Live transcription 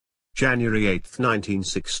January 8,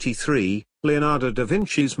 1963, Leonardo da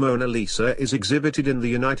Vinci's Mona Lisa is exhibited in the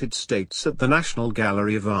United States at the National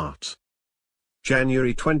Gallery of Art.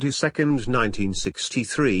 January 22,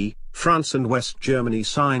 1963, France and West Germany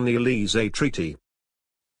sign the Élysée Treaty.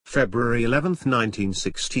 February 11,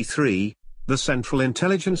 1963, the Central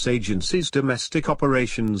Intelligence Agency's Domestic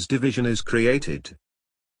Operations Division is created.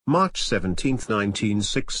 March 17,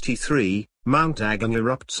 1963, Mount Agung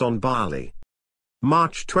erupts on Bali.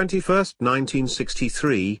 March 21,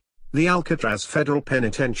 1963, the Alcatraz Federal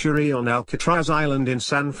Penitentiary on Alcatraz Island in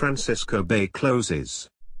San Francisco Bay closes.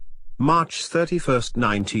 March 31,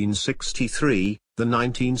 1963, the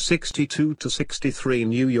 1962-63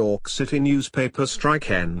 New York City newspaper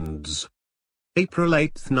strike ends. April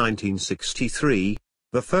 8, 1963,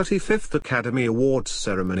 the 35th Academy Awards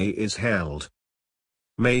ceremony is held.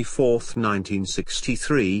 May 4,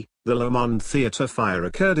 1963, the Le Monde Theatre fire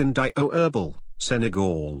occurred in Diorbal,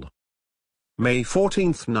 Senegal. May 14,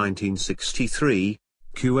 1963,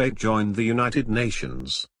 Kuwait joined the United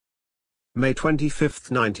Nations. May 25,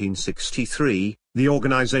 1963, the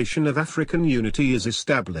Organization of African Unity is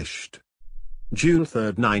established. June 3,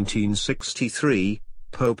 1963,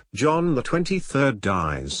 Pope John XXIII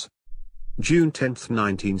dies. June 10,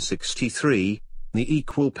 1963, the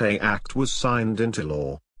Equal Pay Act was signed into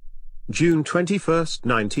law. June 21,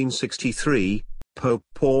 1963, Pope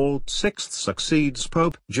Paul VI succeeds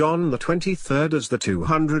Pope John XXIII as the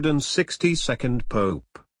 262nd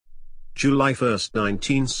Pope. July 1,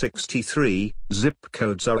 1963, zip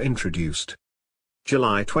codes are introduced.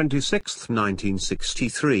 July 26,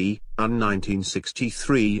 1963, a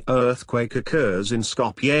 1963 earthquake occurs in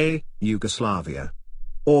Skopje, Yugoslavia.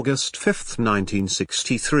 August 5,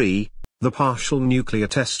 1963, the Partial Nuclear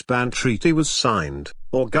Test Ban Treaty was signed.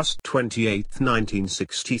 August 28,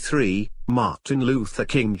 1963, Martin Luther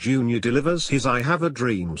King Jr. delivers his I Have a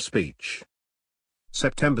Dream speech.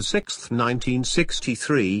 September 6,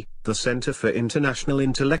 1963, the Center for International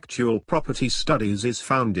Intellectual Property Studies is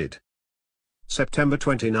founded. September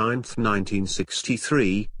 29,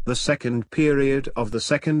 1963, the second period of the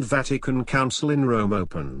Second Vatican Council in Rome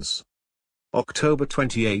opens. October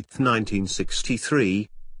 28, 1963,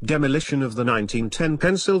 demolition of the 1910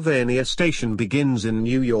 Pennsylvania station begins in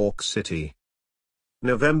New York City.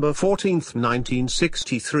 November 14,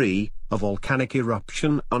 1963, a volcanic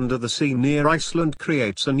eruption under the sea near Iceland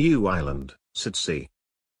creates a new island, Surtsey.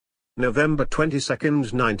 November 22,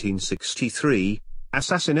 1963,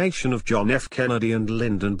 assassination of John F. Kennedy and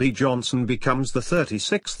Lyndon B. Johnson becomes the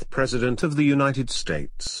 36th President of the United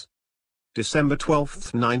States. December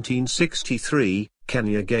 12, 1963,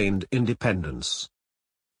 Kenya gained independence.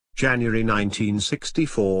 January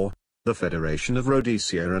 1964, the Federation of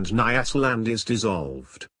Rhodesia and Nyasaland is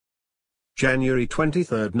dissolved. January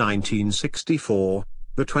 23, 1964,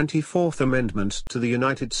 the 24th Amendment to the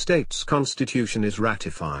United States Constitution is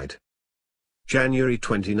ratified. January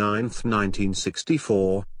 29,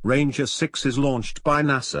 1964, Ranger 6 is launched by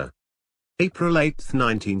NASA. April 8,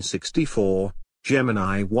 1964,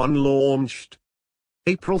 Gemini 1 launched.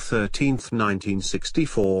 April 13,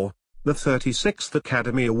 1964, the 36th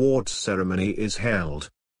Academy Awards ceremony is held.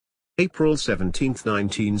 April 17,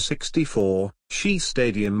 1964, Shea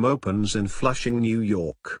Stadium opens in Flushing, New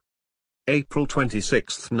York. April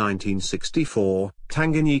 26, 1964,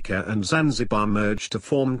 Tanganyika and Zanzibar merged to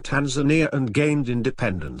form Tanzania and gained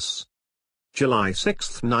independence. July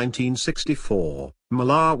 6, 1964,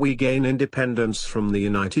 Malawi gain independence from the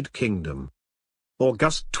United Kingdom.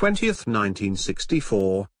 August 20,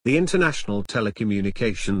 1964, the International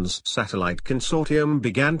Telecommunications Satellite Consortium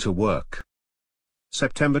began to work.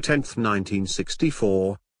 September 10,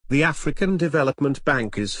 1964, the African Development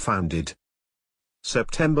Bank is founded.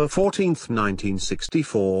 September 14,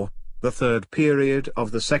 1964, the third period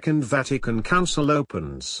of the Second Vatican Council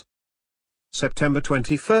opens. September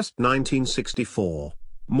 21, 1964,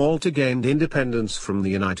 Malta gained independence from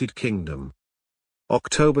the United Kingdom.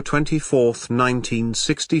 October 24,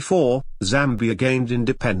 1964, Zambia gained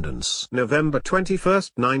independence. November 21,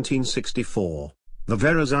 1964, the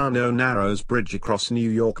Verrazano Narrows Bridge across New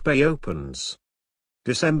York Bay opens.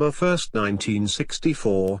 December 1,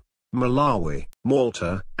 1964, Malawi,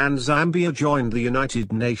 Malta, and Zambia joined the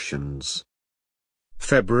United Nations.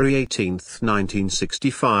 February 18,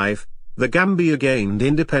 1965, the Gambia gained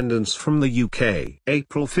independence from the UK.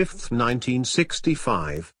 April 5,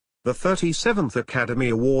 1965, the 37th Academy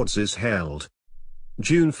Awards is held.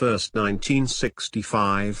 June 1,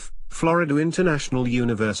 1965, Florida International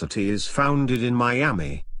University is founded in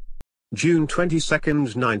Miami. June 22,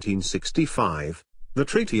 1965, the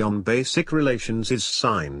Treaty on Basic Relations is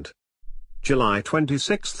signed. July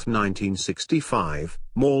 26, 1965,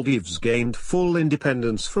 Maldives gained full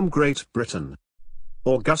independence from Great Britain.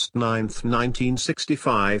 August 9,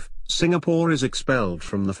 1965, Singapore is expelled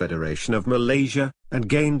from the Federation of Malaysia, and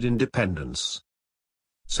gained independence.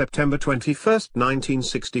 September 21,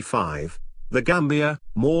 1965, the Gambia,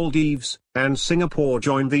 Maldives, and Singapore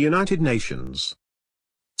joined the United Nations.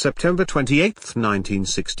 September 28,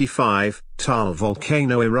 1965, Taal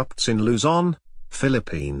volcano erupts in Luzon,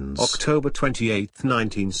 Philippines. October 28,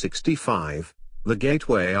 1965, the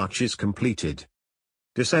Gateway Arch is completed.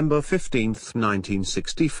 December 15,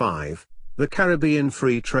 1965, the Caribbean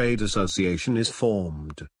Free Trade Association is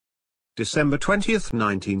formed. December 20,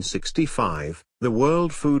 1965, the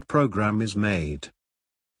World Food Programme is made.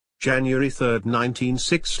 January 3,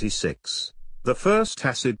 1966, the first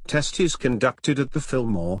acid test is conducted at the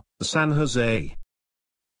Fillmore, San Jose.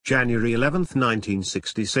 January 11,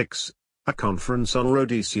 1966, a conference on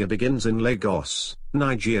Rhodesia begins in Lagos,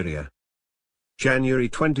 Nigeria. January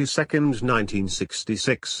 22,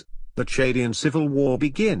 1966, the Chadian Civil War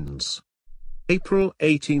begins. April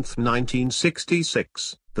 18,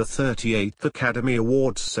 1966, the 38th Academy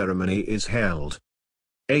Awards ceremony is held.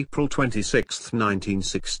 April 26,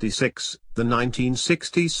 1966, the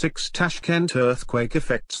 1966 Tashkent earthquake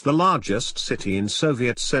affects the largest city in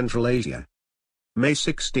Soviet Central Asia. May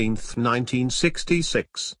 16,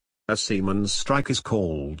 1966, a seamen's strike is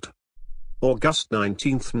called. August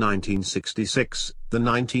 19, 1966, the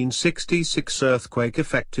 1966 earthquake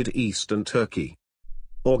affected eastern Turkey.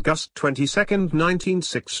 August 22,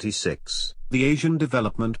 1966, the Asian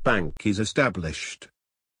Development Bank is established.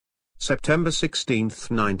 September 16,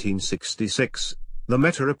 1966, the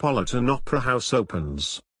Metropolitan Opera House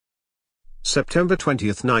opens. September 20,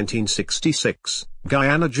 1966,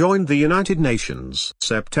 Guyana joined the United Nations.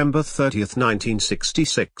 September 30,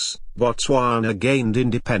 1966, Botswana gained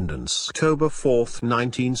independence. October 4,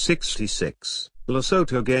 1966,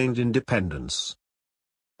 Lesotho gained independence.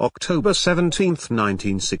 October 17,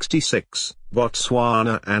 1966,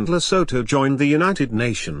 Botswana and Lesotho joined the United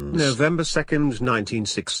Nations. November 2,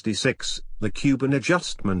 1966, the Cuban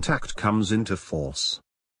Adjustment Act comes into force.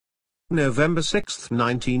 November 6,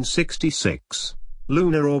 1966,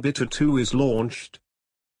 Lunar Orbiter 2 is launched.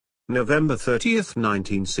 November 30,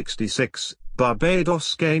 1966,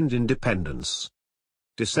 Barbados gained independence.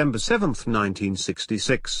 December 7,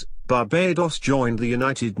 1966, Barbados joined the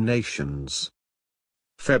United Nations.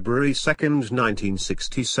 February 2,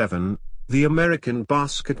 1967, the American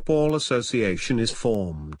Basketball Association is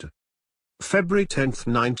formed. February 10,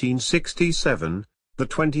 1967, the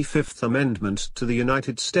 25th Amendment to the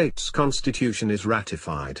United States Constitution is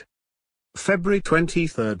ratified. February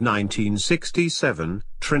 23, 1967,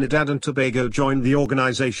 Trinidad and Tobago joined the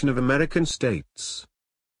Organization of American States.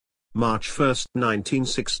 March 1,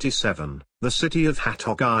 1967, the city of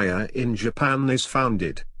Hatogaya in Japan is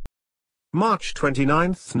founded. March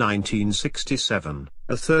 29, 1967,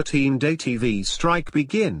 a 13-day TV strike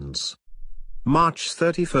begins. March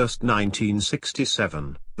 31,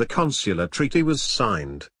 1967, the Consular Treaty was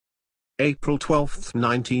signed. April 12,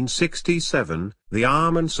 1967, the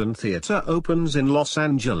Ahmanson Theater opens in Los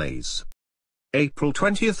Angeles. April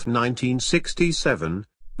 20, 1967,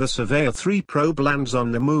 the Surveyor 3 probe lands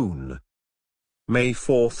on the Moon. May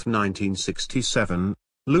 4, 1967,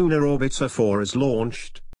 Lunar Orbiter 4 is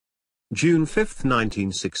launched. June 5,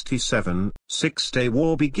 1967, Six-Day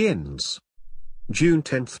War begins. June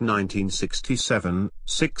 10, 1967,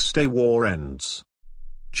 Six-Day War ends.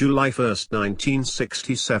 July 1,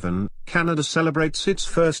 1967, Canada celebrates its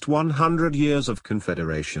first 100 years of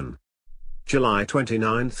Confederation. July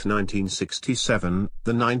 29, 1967,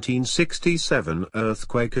 the 1967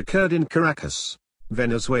 earthquake occurred in Caracas,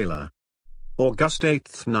 Venezuela. August 8,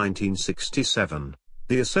 1967,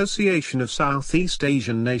 the Association of Southeast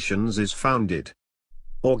Asian Nations is founded.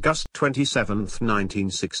 August 27,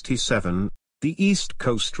 1967, the East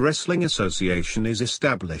Coast Wrestling Association is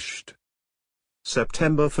established.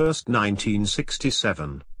 September 1,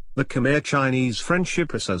 1967, the Khmer Chinese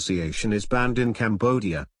Friendship Association is banned in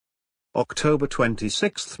Cambodia. October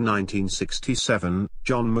 26, 1967,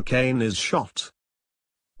 John McCain is shot.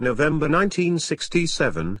 November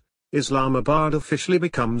 1967, Islamabad officially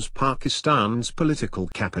becomes Pakistan's political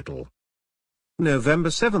capital. November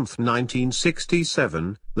 7,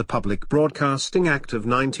 1967, the Public Broadcasting Act of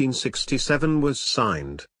 1967 was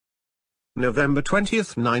signed. November 20,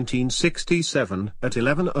 1967, at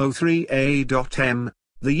 11:03 a.m.,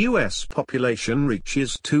 the U.S. population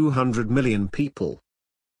reaches 200 million people.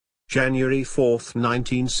 January 4,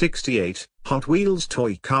 1968, Hot Wheels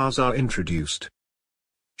toy cars are introduced.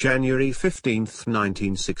 January 15,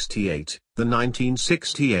 1968, the the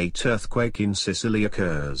 1968 earthquake in Sicily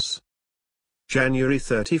occurs. January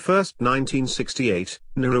 31, 1968,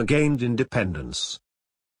 Nauru gained independence.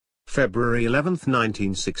 February 11,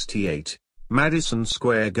 1968, Madison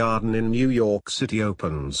Square Garden in New York City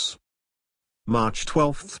opens. March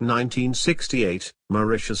 12, 1968,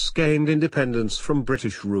 Mauritius gained independence from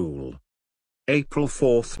British rule. April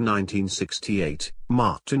 4, 1968,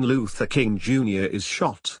 Martin Luther King Jr. is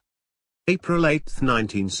shot. April 8,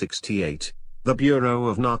 1968, the Bureau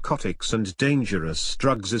of Narcotics and Dangerous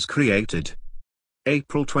Drugs is created.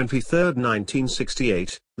 April 23,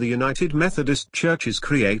 1968, the United Methodist Church is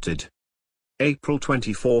created. April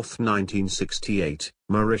 24, 1968,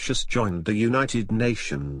 Mauritius joined the United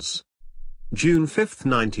Nations. June 5,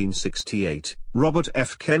 1968, Robert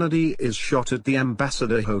F. Kennedy is shot at the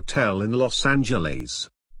Ambassador Hotel in Los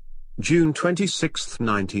Angeles. June 26,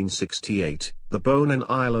 1968, the Bonin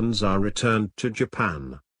Islands are returned to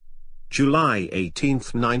Japan. July 18,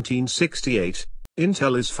 1968,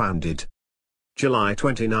 Intel is founded. July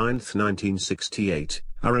 29, 1968,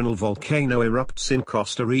 Arenal volcano erupts in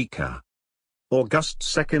Costa Rica. August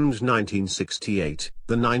 2, 1968,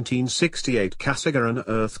 the 1968 Kasagaran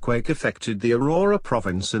earthquake affected the Aurora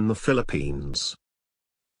province in the Philippines.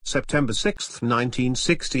 September 6,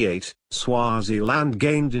 1968, Swaziland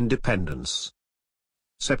gained independence.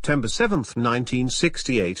 September 7,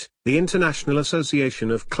 1968, the International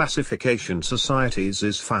Association of Classification Societies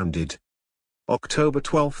is founded. October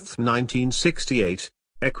 12, 1968,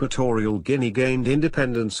 Equatorial Guinea gained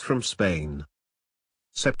independence from Spain.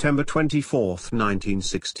 September 24,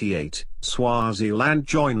 1968, Swaziland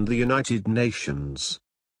joined the United Nations.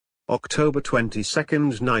 October 22,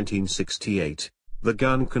 1968, the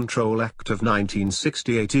Gun Control Act of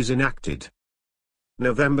 1968 is enacted.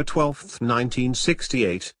 November 12,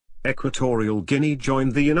 1968, Equatorial Guinea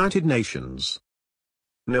joined the United Nations.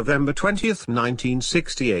 November 20,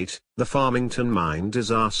 1968, the Farmington mine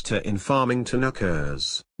disaster in Farmington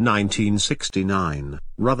occurs. 1969,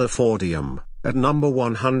 Rutherfordium, at number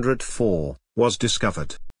 104, was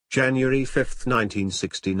discovered. January 5,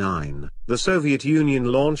 1969, the Soviet Union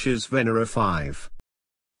launches Venera 5.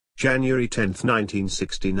 January 10,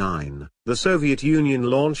 1969, the Soviet Union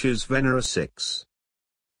launches Venera 6.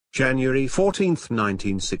 January 14,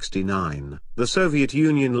 1969, the Soviet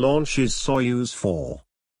Union launches Soyuz 4.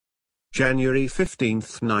 January 15,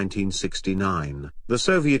 1969, the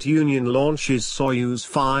Soviet Union launches Soyuz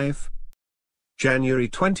 5. January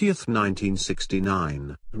 20,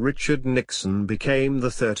 1969, Richard Nixon became the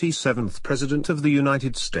 37th President of the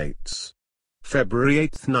United States. February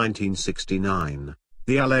 8, 1969,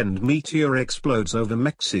 the Allende meteor explodes over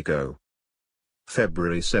Mexico.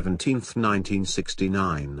 February 17,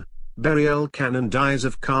 1969, Barry L. Cannon dies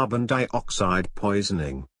of carbon dioxide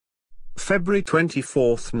poisoning. February 24,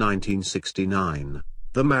 1969,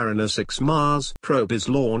 the Mariner 6 Mars probe is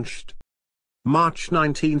launched. March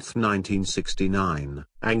 19, 1969,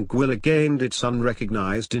 Anguilla gained its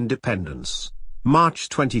unrecognized independence. March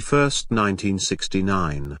 21,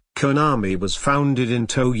 1969, Konami was founded in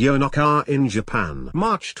Toyonaka in Japan.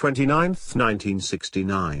 March 29,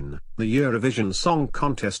 1969, the Eurovision Song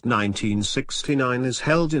Contest 1969 is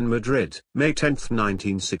held in Madrid. May 10,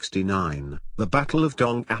 1969, the Battle of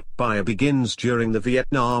Dong Ap Baia begins during the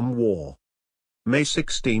Vietnam War. May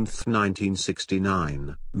 16,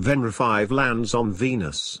 1969, Venera 5 lands on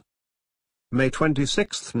Venus. May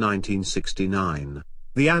 26, 1969,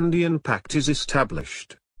 the Andean Pact is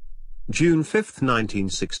established. June 5,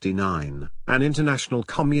 1969, an international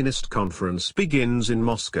communist conference begins in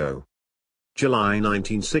Moscow. July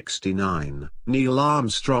 1969, Neil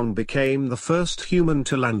Armstrong became the first human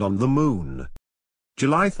to land on the moon.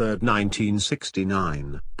 July 3,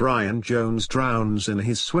 1969, Brian Jones drowns in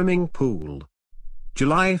his swimming pool.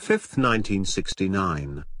 July 5,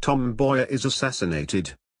 1969, Tom Mboya is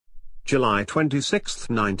assassinated. July 26,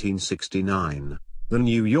 1969, the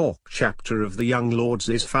New York chapter of the Young Lords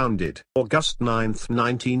is founded. August 9,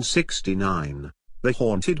 1969, the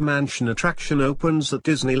Haunted Mansion attraction opens at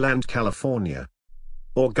Disneyland, California.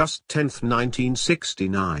 August 10,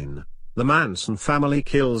 1969, the Manson family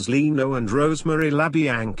kills Leno and Rosemary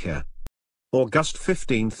LaBianca. August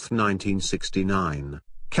 15, 1969,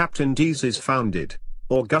 Captain D's is founded.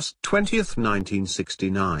 August 20,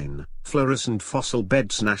 1969, Fluorescent Fossil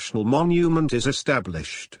Beds National Monument is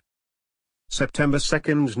established. September 2,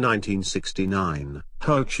 1969,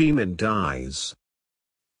 Ho Chi Minh dies.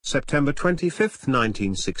 September 25,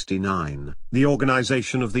 1969, the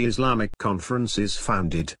Organization of the Islamic Conference is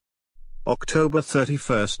founded. October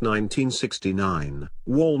 31, 1969,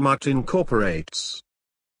 Walmart incorporates.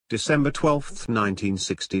 December 12,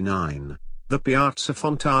 1969, The Piazza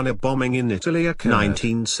Fontana bombing in Italy occurred.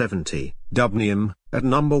 1970, dubnium, at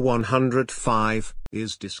number 105,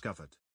 is discovered.